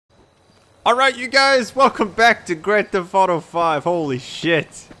Alright, you guys, welcome back to Grand Theft Auto 5. Holy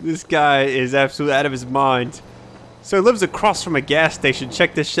shit. This guy is absolutely out of his mind. So he lives across from a gas station.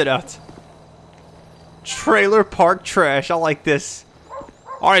 Check this shit out. Trailer park trash. I like this.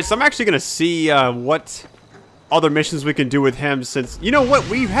 Alright, so I'm actually going to see what other missions we can do with him since, you know what,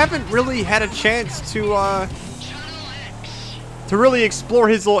 we haven't really had a chance to really explore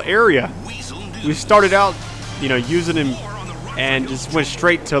his little area. We started out, you know, using him and just went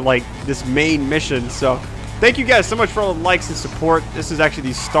straight to like this main mission. So thank you guys so much for all the likes and support. This is actually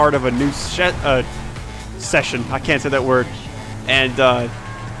the start of a new session. I can't say that word. And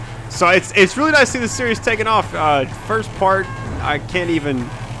so it's really nice to see this series taking off. First part, I can't even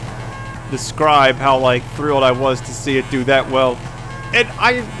describe how like thrilled I was to see it do that well. And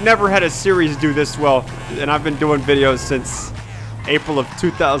I never had a series do this well, and I've been doing videos since April of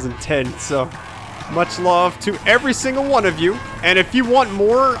 2010. So much love to every single one of you. And if you want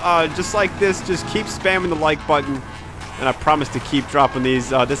more just like this, just keep spamming the like button, and I promise to keep dropping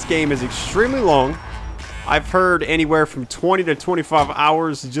these. This game is extremely long. I've heard anywhere from 20 to 25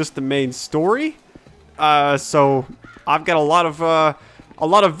 hours just the main story. So I've got a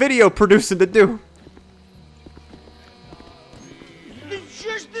lot of video producing to do.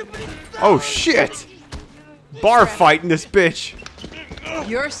 Oh shit! Bar fighting this bitch.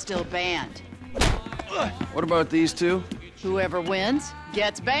 You're still banned. What about these two? Whoever wins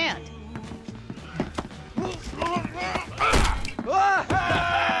gets banned.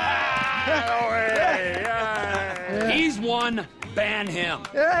 He's one. Ban him.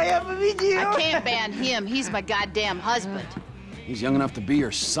 I can't ban him. He's my goddamn husband. He's young enough to be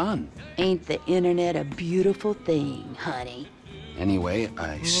your son. Ain't the internet a beautiful thing, honey? Anyway,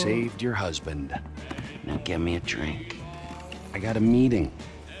 I saved your husband. Now get me a drink. I got a meeting.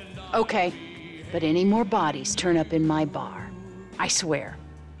 Okay, but any more bodies turn up in my bar, I swear,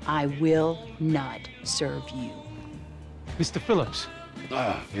 I will not serve you. Mr. Phillips.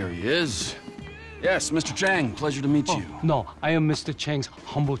 Ah, here he is. Yes, Mr. Chang, pleasure to meet you. No, I am Mr. Chang's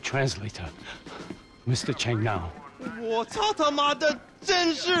humble translator. Mr. Chang now. 我操他妈的，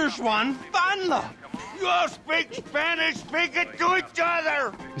真是爽翻了 ！You all speak Spanish, speak it to each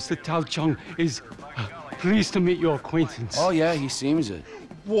other. Mr. Tao Chung is pleased to meet your acquaintance. Oh yeah, he seems it.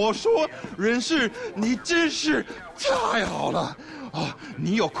 我说人事，你真是太好了哦！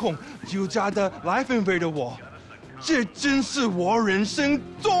你有空就加的来分配的我，这真是我人生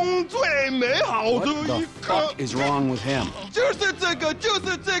中最美好的 What 一 the 刻。 fuck is wrong with him? 就是这个，就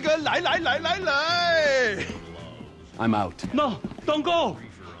是这个，来来来来来。 I'm out. No, don't go!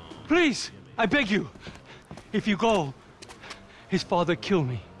 Please, I beg you. If you go, his father kill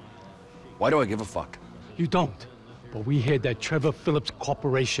me. Why do I give a fuck? You don't. But we hear that Trevor Phillips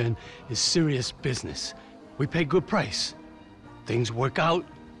Corporation is serious business. We pay good price. Things work out,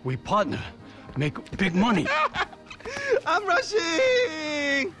 we partner, make big money. I'm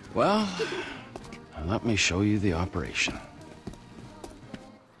rushing. Well, let me show you the operation.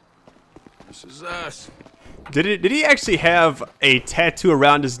 This is us. Did he actually have a tattoo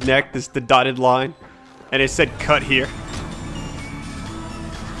around his neck, this the dotted line, and it said cut here?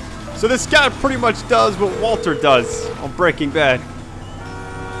 So this guy pretty much does what Walter does on Breaking Bad.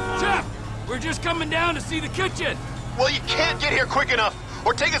 Jeff, we're just coming down to see the kitchen. Well, you can't get here quick enough.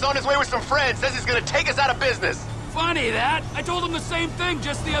 Ortega's on his way with some friends, says he's gonna take us out of business. Funny that. I told him the same thing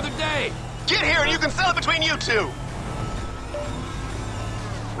just the other day. Get here and you can settle between you two.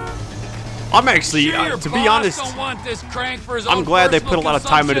 I'm actually, Sure, to be honest, don't want this crank for his I'm own glad they put a lot of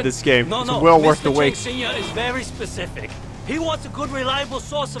time into consumption. this game. No, It's no, well worth Mr. the wait. Senior is very specific. He wants a good, reliable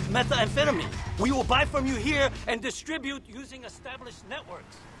source of methamphetamine. We will buy from you here and distribute using established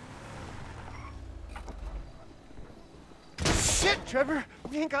networks. Shit, Trevor,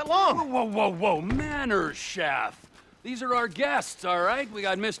 we ain't got long. Whoa, whoa, whoa, manners, chef. These are our guests, all right? We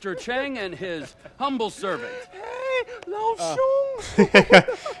got Mr. Chang and his humble servant. Hey, Lao Shung.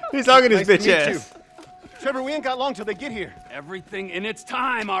 He's hugging his Nice to bitch meet ass. Trevor, we ain't got long till they get here. Everything in its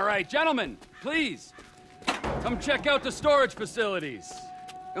time, all right. Gentlemen, please, come check out the storage facilities.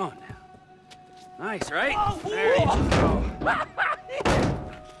 Go on now. Nice, right? There you go.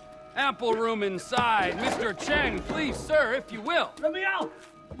 Ample room inside. Mr. Chang, please, sir, if you will. Let me out!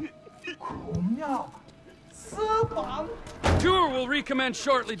 Tour will recommence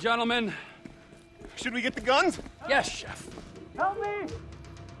shortly, gentlemen. Should we get the guns? Yes, chef. Help me!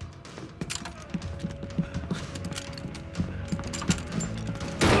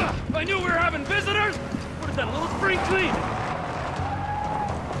 If I knew we were having visitors, would have done a little spring clean.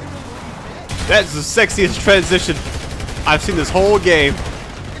 That's the sexiest transition I've seen this whole game.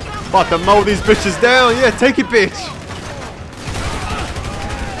 About to mow these bitches down. Yeah, take it, bitch.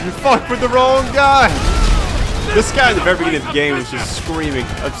 You fucked with the wrong guy. This guy in the very beginning of the game was just screaming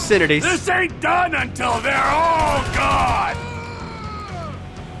obscenities. This ain't done until they're all gone.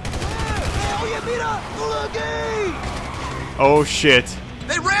 Oh shit.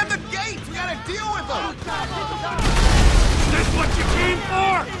 They rammed the gates! We gotta deal with them! This what you came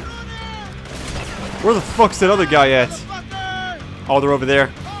for? Where the fuck's that other guy at? Oh, they're over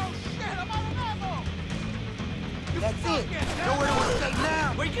there. That's it. Nowhere to escape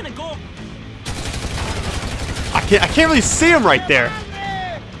now. Where you gonna go? I can't really see him right there.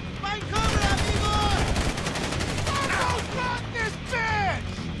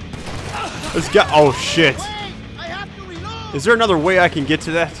 This guy. Oh shit. Is there another way I can get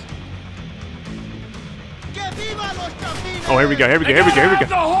to that? Oh, here we go. Here we go. Here we go. Here we go.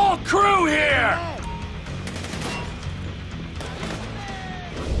 The whole crew here.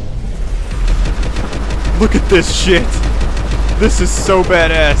 Look at this shit. This is so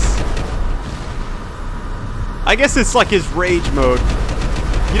badass. I guess it's like his rage mode.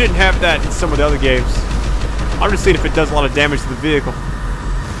 You didn't have that in some of the other games. I'm just seeing if it does a lot of damage to the vehicle.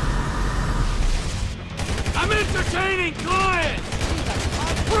 I'm entertaining clients.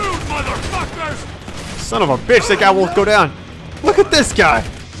 Rude motherfuckers. Son of a bitch, that guy won't go down. Look at this guy.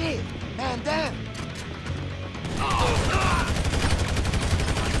 Shit, man down.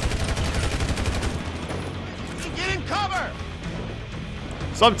 Get in cover!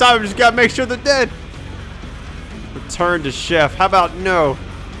 Sometimes you just gotta make sure they're dead. Return to chef. How about no?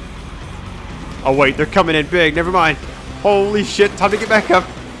 Oh wait, they're coming in big. Never mind. Holy shit, time to get back up.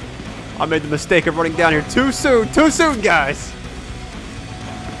 I made the mistake of running down here too soon. Too soon, guys.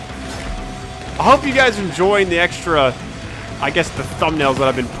 I hope you guys are enjoying the extra, I guess, the thumbnails that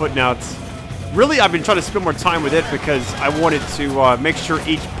I've been putting out. Really, I've been trying to spend more time with it because I wanted to make sure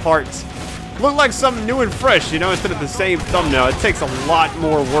each part looked like something new and fresh, you know, instead of the same thumbnail. It takes a lot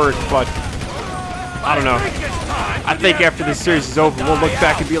more work, but I don't know. I think after this series is over, we'll look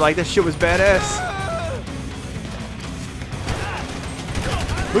back and be like, that shit was badass.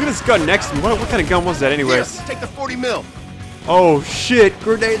 Look at this gun next to me. What kind of gun was that anyways? Here, take the 40 mil. Oh shit,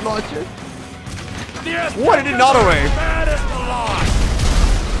 grenade launcher. What, it didn't auto aim.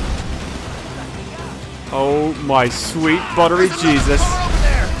 Oh my sweet buttery Jesus.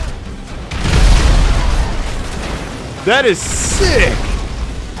 That is sick.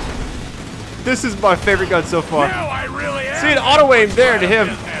 This is my favorite gun so far. See an auto aim there to him.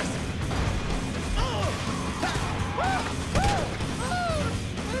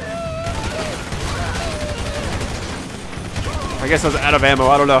 I guess I was out of ammo.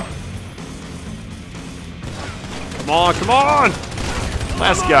 I don't know. Come on, come on!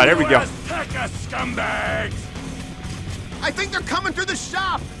 Last guy, there we go. I think they're coming through the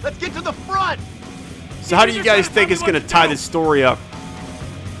shop. Let's get to the front. So how do you guys think it's gonna tie this story up?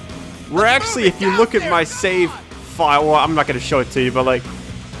 We're actually, if you look at my save file, well, I'm not gonna show it to you, but like,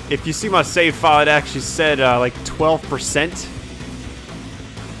 if you see my save file, it actually said like 12%.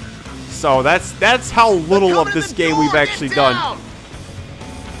 So that's how little of this game we've actually done.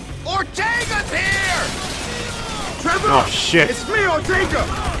 Ortega's here! Trevor! Oh shit! It's me, Ortega!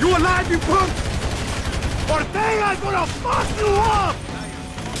 You alive, you punk? Ortega's gonna fuck you up!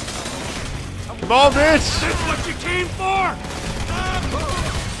 Come on, bitch! That's what you came for?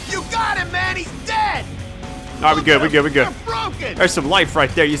 You got him, man! He's dead! Alright, we good, we good, we good. They're broken! There's some life right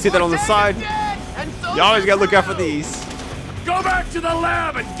there. You see that on the side? You always gotta look out for these. Go back to the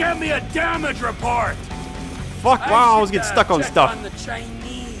lab and get me a damage report. Fuck, wow, I always get stuck on check stuff. On the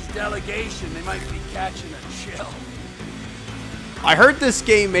Chinese delegation, they might be catching a chill. I heard this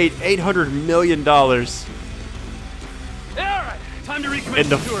game made $800 million Alright, time to recommit in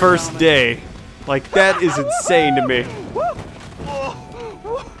the first day. Like, that is insane to me.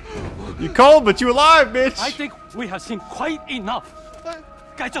 You cold, but you alive, bitch. I think we have seen quite enough.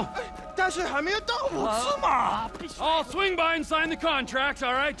 I'll swing by and sign the contracts,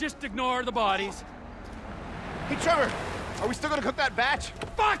 alright? Just ignore the bodies. Hey, Trevor, are we still gonna cook that batch?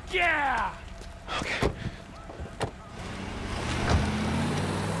 Fuck yeah! Okay.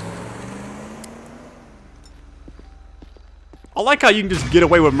 I like how you can just get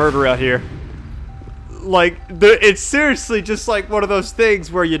away with murder out here. Like, it's seriously just like one of those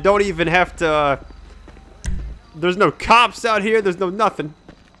things where you don't even have to... there's no cops out here, there's no nothing.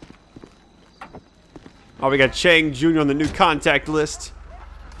 Oh, we got Chang Jr. on the new contact list.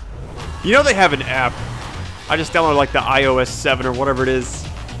 You know they have an app. I just downloaded like the iOS 7 or whatever it is.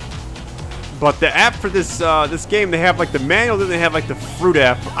 But the app for this this game, they have like the manual, then they have like the fruit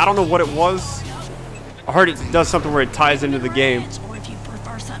app. I don't know what it was. I heard it does something where it ties into the game.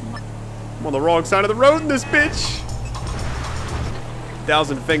 I'm on the wrong side of the road in this bitch.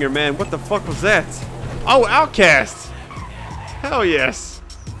 Thousand Finger Man. What the fuck was that? Oh, Outcast. Hell yes.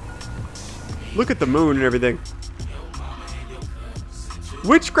 Look at the moon and everything.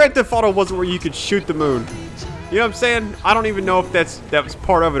 Which Grand Theft Auto was it where you could shoot the moon? You know what I'm saying? I don't even know if that was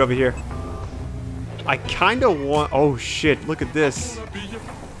part of it over here. I kind of want... Oh, shit. Look at this.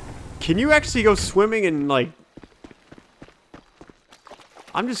 Can you actually go swimming and, like...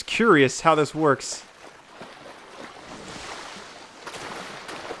 I'm just curious how this works.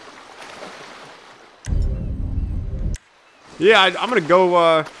 Yeah, I'm gonna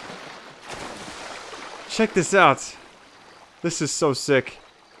go, check this out. This is so sick.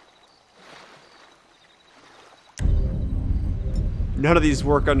 None of these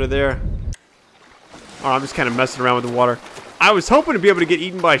work under there. Oh, I'm just kind of messing around with the water. I was hoping to be able to get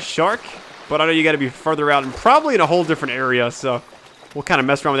eaten by a shark, but I know you gotta be further out and probably in a whole different area, so... We'll kind of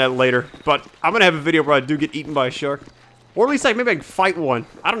mess around with that later. But I'm going to have a video where I do get eaten by a shark. Or at least like maybe I can fight one.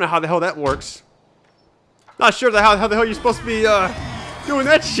 I don't know how the hell that works. Not sure how the hell you're supposed to be doing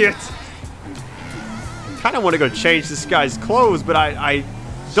that shit. Kind of want to go change this guy's clothes, but I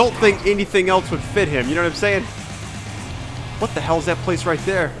don't think anything else would fit him. You know what I'm saying? What the hell is that place right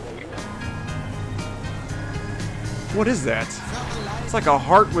there? What is that? It's like a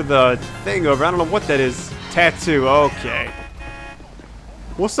heart with a thing over. I don't know what that is. Tattoo. Okay.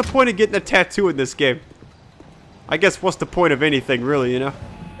 What's the point of getting a tattoo in this game? I guess what's the point of anything, really, you know?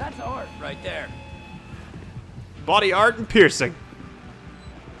 That's art right there. Body art and piercing.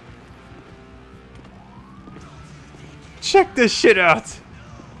 Check this shit out.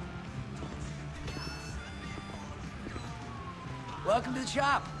 Welcome to the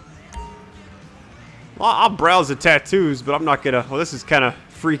shop. Well, I'll browse the tattoos, but I'm not gonna... Well, this is kind of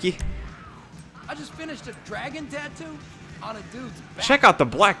freaky. I just finished a dragon tattoo on a dude's back. Check out the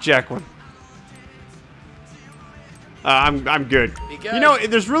blackjack one. I'm good. You know,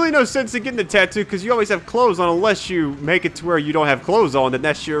 there's really no sense in getting the tattoo because you always have clothes on unless you make it to where you don't have clothes on. Then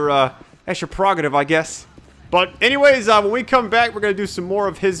that's your prerogative, I guess. But anyways, when we come back, we're gonna do some more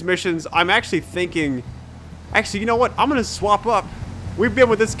of his missions. I'm actually thinking, you know what? I'm gonna swap up. We've been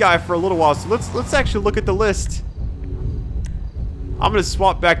with this guy for a little while, so let's actually look at the list. I'm gonna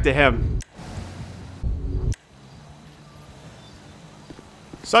swap back to him.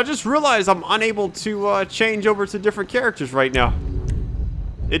 So I just realized I'm unable to change over to different characters right now.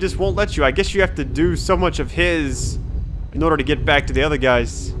 It just won't let you. I guess you have to do so much of his in order to get back to the other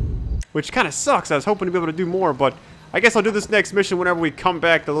guys. Which kind of sucks. I was hoping to be able to do more, but I guess I'll do this next mission whenever we come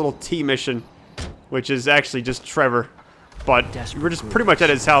back, the little T mission. Which is actually just Trevor. But we're just pretty much at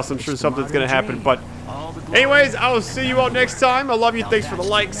his house. I'm sure something's going to happen. But anyways, I will see you all next time. I love you. Thanks for the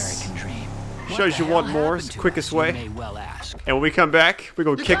likes. Shows you want more. It's the quickest way. And when we come back, we're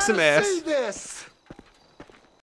going to kick some ass.